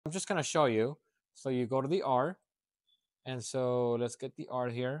I'm just gonna show you. So you go to the R, and so let's get the R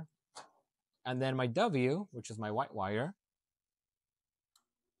here, and then my W, which is my white wire,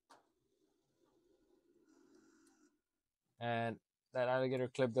 and that alligator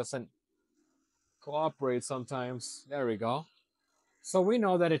clip doesn't cooperate sometimes. There we go. So we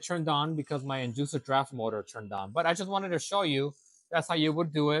know that it turned on because my inducer draft motor turned on. But I just wanted to show you that's how you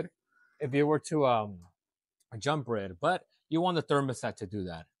would do it if you were to jump rid. But you want the thermostat to do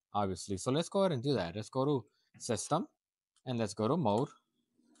that, obviously. So let's go ahead and do that. Let's go to system and let's go to mode,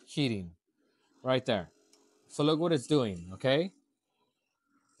 heating, right there. So look what it's doing, okay?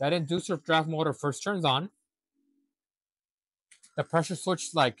 That inducer draft motor first turns on. The pressure switch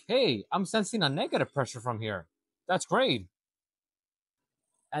is like, hey, I'm sensing a negative pressure from here. That's great.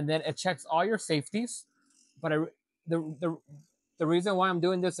 And then it checks all your safeties. But the, the, the reason why I'm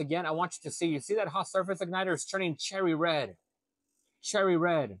doing this again, I want you to see. You see that hot surface igniter is turning cherry red. Cherry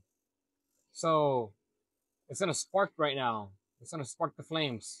red. So it's going to spark right now. It's going to spark the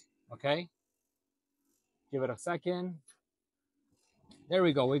flames. Okay? Give it a second. There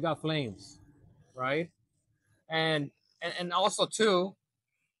we go. We got flames. Right? And also, too,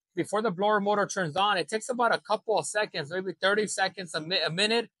 before the blower motor turns on, it takes about a couple of seconds, maybe 30 seconds, a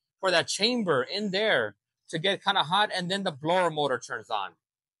minute for that chamber in there to get kind of hot, and then the blower motor turns on.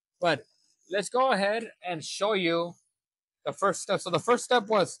 But let's go ahead and show you the first step. So the first step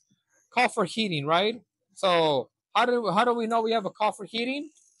was call for heating, right? So how do we know we have a call for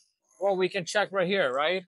heating? Well, we can check right here, right?